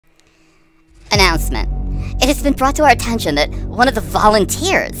announcement. It has been brought to our attention that one of the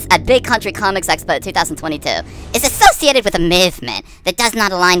volunteers at Big Country Comics Expo 2022 is associated with a movement that does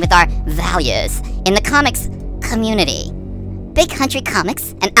not align with our values in the comics community. Big Country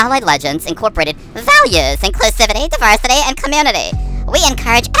Comics and Allied Legends Incorporated values inclusivity, diversity, and community. We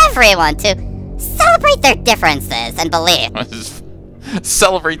encourage everyone to celebrate their differences and beliefs.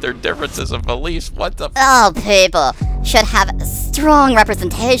 Celebrate their differences and beliefs? What the? All people should have strong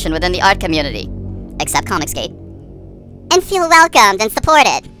representation within the art community, except Comicsgate. And feel welcomed and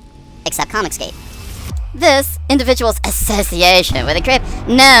supported, except Comicsgate. This individual's association with a group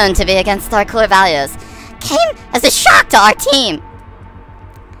known to be against our core values came as a shock to our team.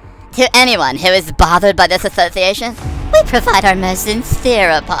 To anyone who is bothered by this association, we provide our most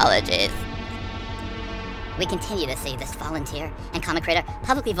sincere apologies. We continue to see this volunteer and comic creator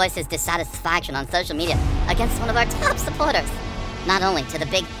publicly voice his dissatisfaction on social media against one of our top supporters. Not only to the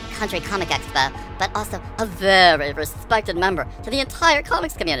Big Country Comic Expo, but also a very respected member to the entire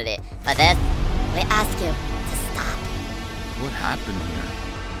comics community. For this, we ask you to stop. What happened here?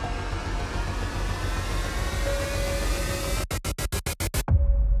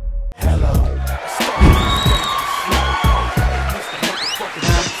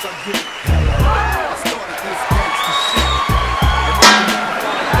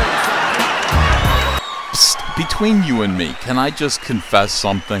 Between you and me, can I just confess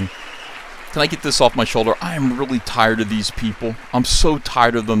something? Can I get this off my shoulder? I am really tired of these people. I'm so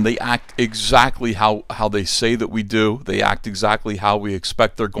tired of them. They act exactly how they say that we do. They act exactly how we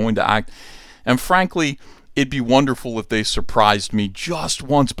expect they're going to act. And frankly, it'd be wonderful if they surprised me just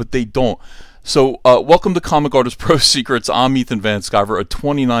once, but they don't. So, welcome to Comic Artist Pro Secrets. I'm Ethan Van Sciver, a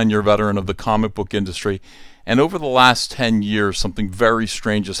 29-year veteran of the comic book industry. And over the last 10 years, something very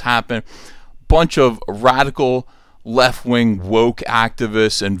strange has happened. Bunch of radical left-wing woke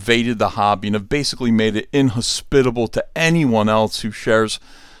activists invaded the hobby and have basically made it inhospitable to anyone else who shares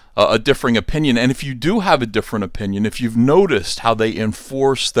a differing opinion. And if you do have a different opinion, if you've noticed how they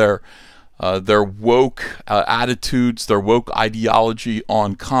enforce their woke attitudes, their woke ideology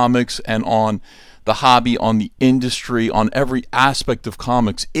on comics and on the hobby, on the industry, on every aspect of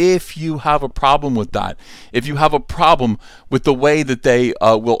comics, if you have a problem with that, if you have a problem with the way that they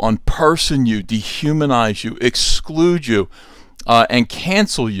will unperson you, dehumanize you, exclude you, and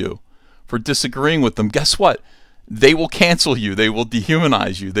cancel you for disagreeing with them, guess what? They will cancel you, they will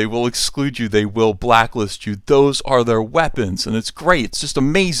dehumanize you, they will exclude you, they will blacklist you. Those are their weapons, and it's great. It's just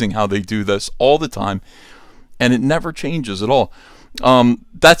amazing how they do this all the time, and it never changes at all.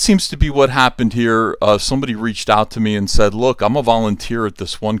 That seems to be what happened here. Somebody reached out to me and said, look, I'm a volunteer at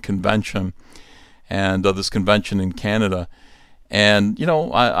this one convention, and this convention in Canada, and you know,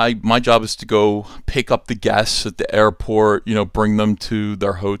 my job is to go pick up the guests at the airport, you know, bring them to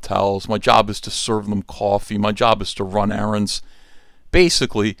their hotels. My job is to serve them coffee. My job is to run errands.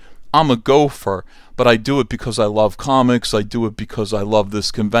 Basically, I'm a gopher, but I do it because I love comics. I do it because I love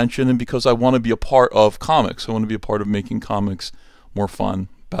this convention and because I want to be a part of comics. I want to be a part of making comics more fun,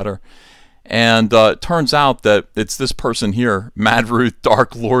 better. And it turns out that it's this person here, Mad Ruth,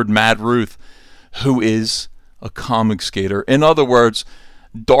 Dark Lord Mad Ruth, who is a comic skater. In other words,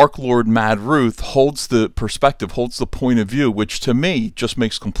 Dark Lord Mad Ruth holds the perspective, holds the point of view, which to me just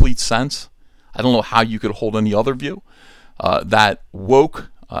makes complete sense. I don't know how you could hold any other view. That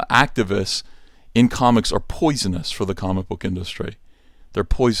woke activists in comics are poisonous for the comic book industry. They're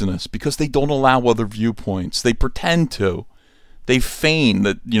poisonous because they don't allow other viewpoints. They pretend to. They feign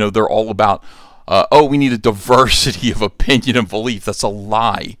that, you know, they're all about, oh, we need a diversity of opinion and belief. That's a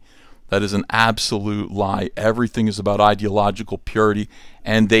lie. That is an absolute lie. Everything is about ideological purity,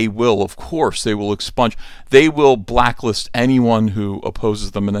 and they will, of course, they will expunge. They will blacklist anyone who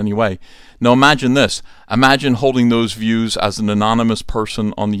opposes them in any way. Now imagine this. Imagine holding those views as an anonymous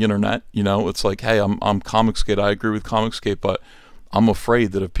person on the internet. You know, it's like, hey, I'm Comicsgate. I agree with Comicsgate, but I'm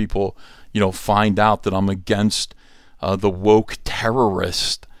afraid that if people, you know, find out that I'm against the woke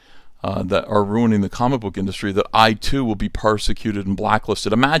terrorists that are ruining the comic book industry, that I too will be persecuted and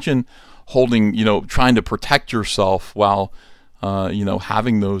blacklisted. Imagine holding, you know, trying to protect yourself while, you know,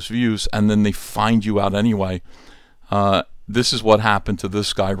 having those views, and then they find you out anyway. This is what happened to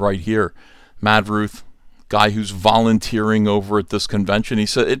this guy right here, Mad Ruth, guy who's volunteering over at this convention. He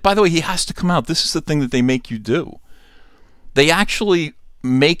said, by the way, he has to come out. This is the thing that they make you do. They actually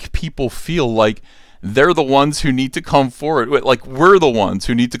make people feel like they're the ones who need to come forward. Like, we're the ones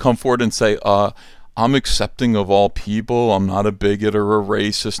who need to come forward and say, I'm accepting of all people. I'm not a bigot or a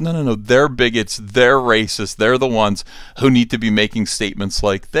racist. No, no, no. They're bigots. They're racist. They're the ones who need to be making statements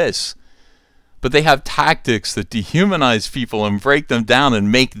like this. but they have tactics that dehumanize people and break them down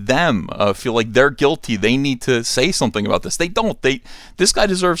and make them feel like they're guilty. They need to say something about this. They don't. This guy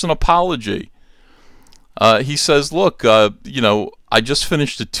deserves an apology. He says, look, you know, I just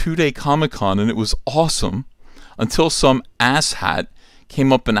finished a 2-day Comic-Con and it was awesome until some asshat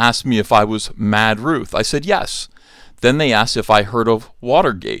came up and asked me if I was Mad Ruth. I said yes. Then they asked if I heard of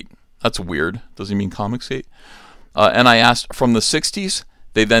Watergate. That's weird. Does he mean Comicsgate? And I asked, from the 60s?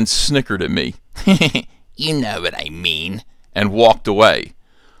 They then snickered at me. You know what I mean. And walked away.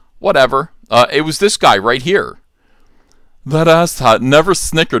 Whatever. It was this guy right here. That asshat never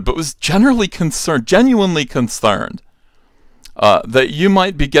snickered, but was genuinely concerned that you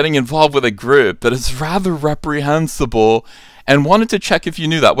might be getting involved with a group that is rather reprehensible, and wanted to check if you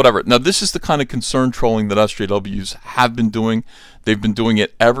knew that. Whatever. Now, this is the kind of concern trolling that SJWs have been doing. They've been doing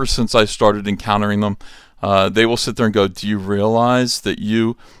it ever since I started encountering them. They will sit there and go, do you realize that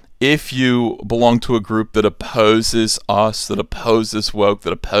if you belong to a group that opposes us, that opposes woke,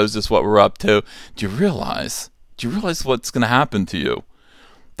 that opposes what we're up to, do you realize what's going to happen to you?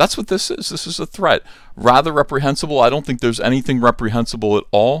 That's what this is. This is a threat. Rather reprehensible. I don't think there's anything reprehensible at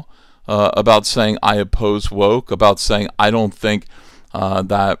all about saying I oppose woke, about saying I don't think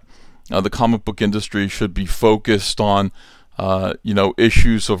that the comic book industry should be focused on you know,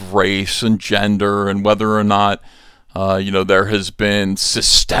 issues of race and gender and whether or not you know, there has been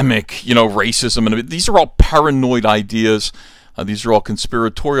systemic, you know, racism. And these are all paranoid ideas. These are all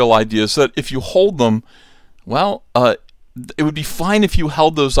conspiratorial ideas that if you hold them, well, it would be fine if you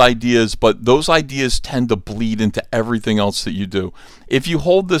held those ideas, but those ideas tend to bleed into everything else that you do. If you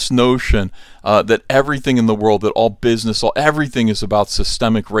hold this notion that everything in the world, that all business, everything is about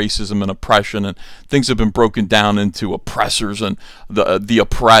systemic racism and oppression, and things have been broken down into oppressors and the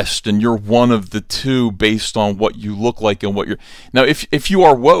oppressed, and you're one of the two based on what you look like and what you're... Now, if you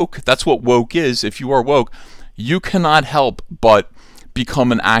are woke, that's what woke is. If you are woke, you cannot help but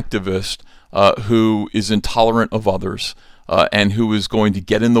become an activist who is intolerant of others, and who is going to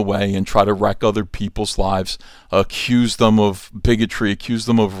get in the way and try to wreck other people's lives, accuse them of bigotry, accuse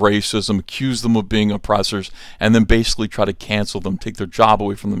them of racism, accuse them of being oppressors, and then basically try to cancel them, take their job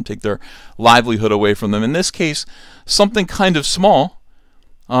away from them, take their livelihood away from them. In this case, something kind of small,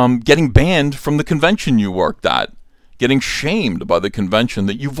 getting banned from the convention you worked at, getting shamed by the convention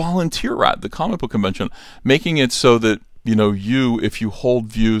that you volunteer at, the comic book convention, making it so that, you know, if you hold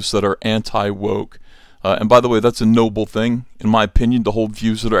views that are anti-woke, and by the way, that's a noble thing, in my opinion, to hold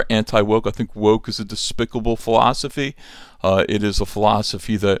views that are anti-woke. I think woke is a despicable philosophy. It is a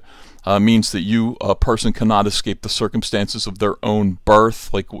philosophy that means that a person cannot escape the circumstances of their own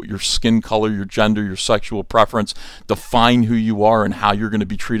birth, like your skin color, your gender, your sexual preference, define who you are and how you're going to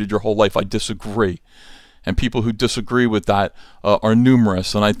be treated your whole life. I disagree. And people who disagree with that are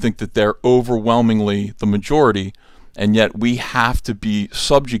numerous, and I think that they're overwhelmingly the majority. And yet we have to be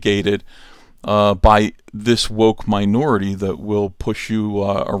subjugated by this woke minority that will push you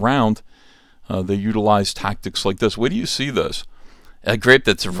around. They utilize tactics like this. Where do you see this? A group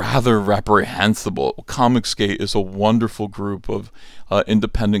that's rather reprehensible. Comicsgate is a wonderful group of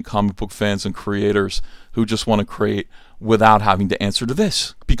independent comic book fans and creators who just want to create without having to answer to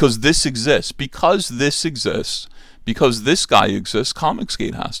this. Because this exists. Because this exists. Because this guy exists,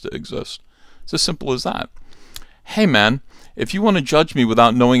 Comicsgate has to exist. It's as simple as that. Hey man, if you want to judge me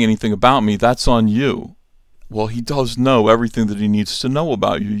without knowing anything about me, that's on you. Well, he does know everything that he needs to know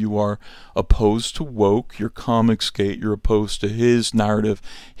about you. You are opposed to woke, you're Comicsgate, you're opposed to his narrative,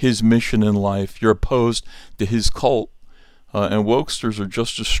 his mission in life, you're opposed to his cult. And wokesters are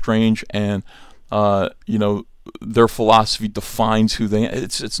just as strange, and you know, their philosophy defines who they are.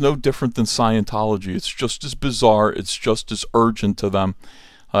 It's no different than Scientology. It's just as bizarre, it's just as urgent to them.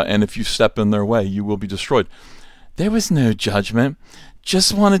 And if you step in their way, you will be destroyed. There was no judgment.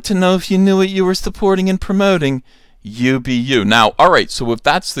 Just wanted to know if you knew what you were supporting and promoting. You be you. Now, alright, so if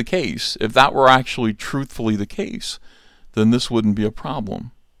that's the case, if that were actually truthfully the case, then this wouldn't be a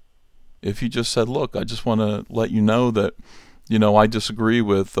problem. If he just said, look, I just want to let you know that, you know, I disagree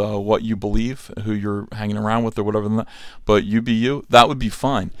with what you believe, who you're hanging around with or whatever, but you be you, that would be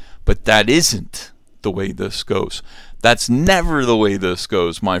fine. But that isn't the way this goes. That's never the way this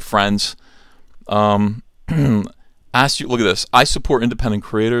goes, my friends. Look at this. I support independent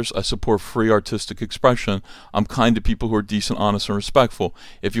creators. I support free artistic expression. I'm kind to people who are decent, honest, and respectful.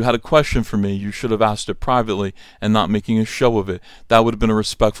 If you had a question for me, you should have asked it privately and not making a show of it. That would have been a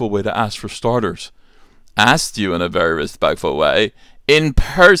respectful way to ask, for starters. Asked you in a very respectful way. In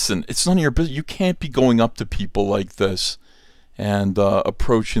person. It's none of your business. You can't be going up to people like this and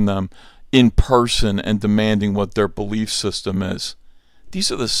approaching them in person and demanding what their belief system is.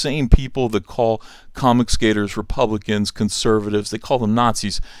 These are the same people that call comic skaters Republicans, conservatives. They call them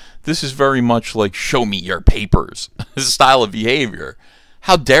Nazis. This is very much like show me your papers style of behavior.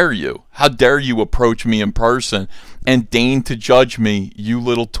 How dare you? How dare you approach me in person and deign to judge me, you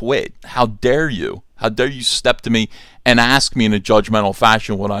little twit? How dare you? How dare you step to me and ask me in a judgmental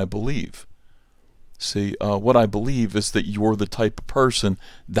fashion what I believe? See, what I believe is that you're the type of person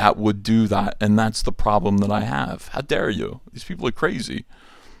that would do that, and that's the problem that I have. How dare you? These people are crazy.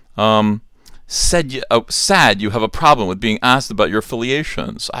 Sad you have a problem with being asked about your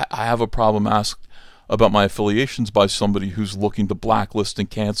affiliations. I have a problem asked about my affiliations by somebody who's looking to blacklist and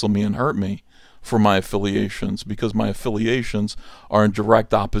cancel me and hurt me for my affiliations, because my affiliations are in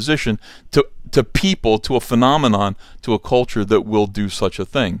direct opposition to people, to a phenomenon, to a culture that will do such a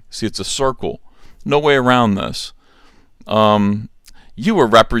thing. See, it's a circle. No way around this. This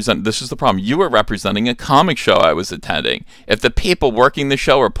is the problem. You were representing a comic show I was attending. If the people working the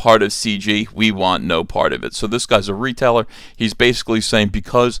show are part of CG, we want no part of it. So this guy's a retailer. He's basically saying,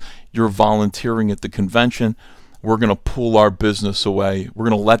 because you're volunteering at the convention, we're going to pull our business away. We're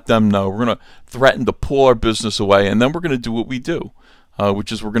going to let them know. We're going to threaten to pull our business away, and then we're going to do what we do,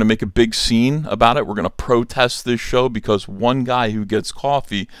 which is we're going to make a big scene about it. We're going to protest this show because one guy who gets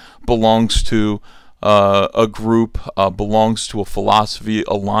coffee belongs to a group, belongs to a philosophy,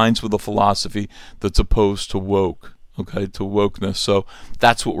 aligns with a philosophy that's opposed to woke, okay, to wokeness. So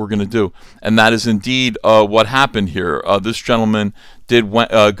that's what we're going to do, and that is indeed what happened here. This gentleman did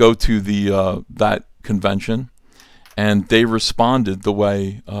go to the that convention, and they responded the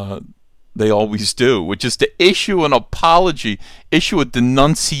way they always do, which is to issue an apology, issue a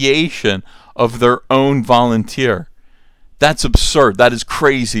denunciation of their own volunteer. That's absurd. That is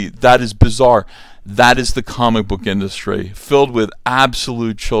crazy. That is bizarre. That is the comic book industry, filled with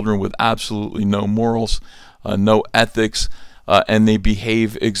absolute children with absolutely no morals, no ethics, and they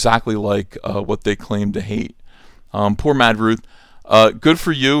behave exactly like what they claim to hate. Poor Mad Ruth. Good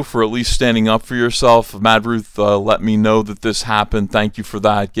for you for at least standing up for yourself. Mad Ruth let me know that this happened. Thank you for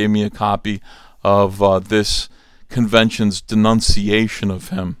that. Gave me a copy of this convention's denunciation of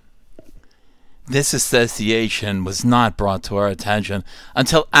him. This association was not brought to our attention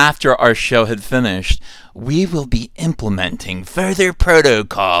until after our show had finished. We will be implementing further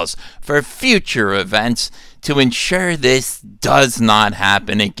protocols for future events to ensure this does not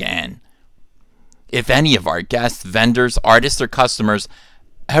happen again. If any of our guests, vendors, artists, or customers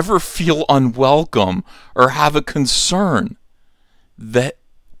ever feel unwelcome or have a concern that,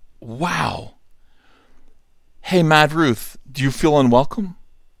 wow. Hey, Mad Ruth, do you feel unwelcome?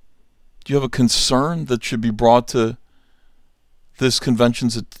 Do you have a concern that should be brought to this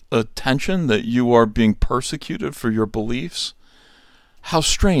convention's attention, that you are being persecuted for your beliefs? How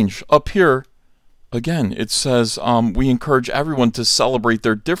strange. Up here, again, it says we encourage everyone to celebrate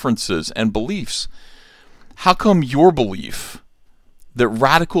their differences and beliefs. How come your belief that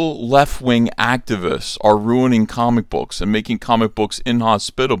radical left-wing activists are ruining comic books and making comic books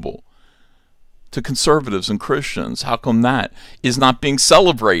inhospitable to conservatives and Christians, how come that is not being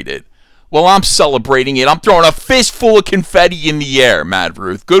celebrated? Well, I'm celebrating it. I'm throwing a fistful of confetti in the air, Mad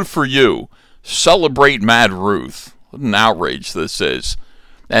Ruth. Good for you. Celebrate Mad Ruth. What an outrage this is.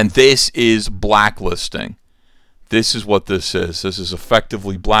 And this is blacklisting. This is what this is. This is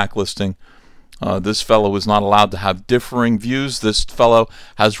effectively blacklisting. This fellow is not allowed to have differing views. This fellow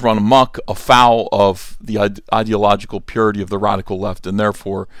has run amok afoul of the ideological purity of the radical left, and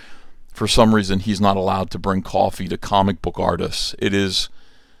therefore, for some reason, he's not allowed to bring coffee to comic book artists.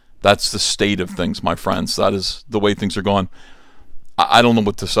 That's the state of things, my friends. That is the way things are going. I don't know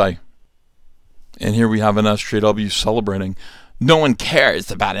what to say. And here we have an SJW celebrating. No one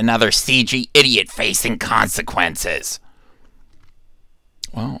cares about another CG idiot facing consequences.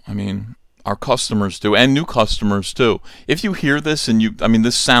 Well, I mean, our customers do, and new customers too. If you hear this and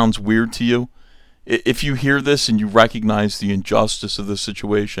this sounds weird to you, if you hear this and you recognize the injustice of the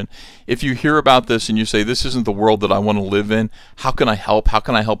situation, if you hear about this and you say, this isn't the world that I want to live in, how can I help? How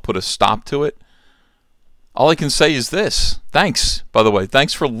can I help put a stop to it? All I can say is this. Thanks, by the way.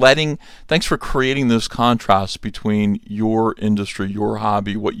 Thanks for creating this contrast between your industry, your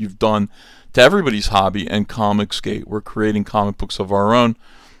hobby, what you've done to everybody's hobby, and Comicsgate. We're creating comic books of our own.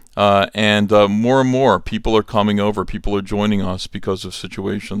 And more and more people are coming over. People are joining us because of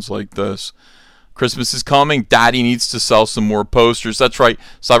situations like this. Christmas is coming. Daddy needs to sell some more posters. That's right.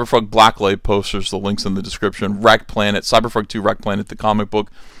 Cyberfrog Blacklight posters. The link's in the description. Wreck Planet. Cyberfrog 2 Wreck Planet, the comic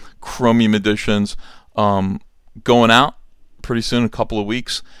book. Chromium editions. Going out pretty soon, a couple of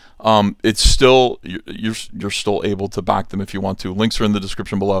weeks. It's still, you're still able to back them if you want to. Links are in the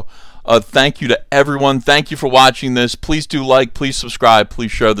description below. Thank you to everyone. Thank you for watching this. Please do like, please subscribe,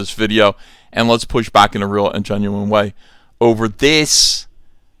 please share this video, and let's push back in a real and genuine way over this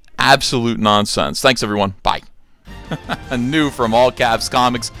absolute nonsense. Thanks, everyone. Bye. New from All Caps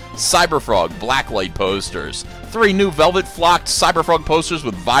Comics, Cyberfrog Blacklight posters. 3 new velvet flocked Cyberfrog posters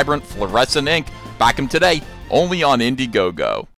with vibrant fluorescent ink. Back them today, only on Indiegogo.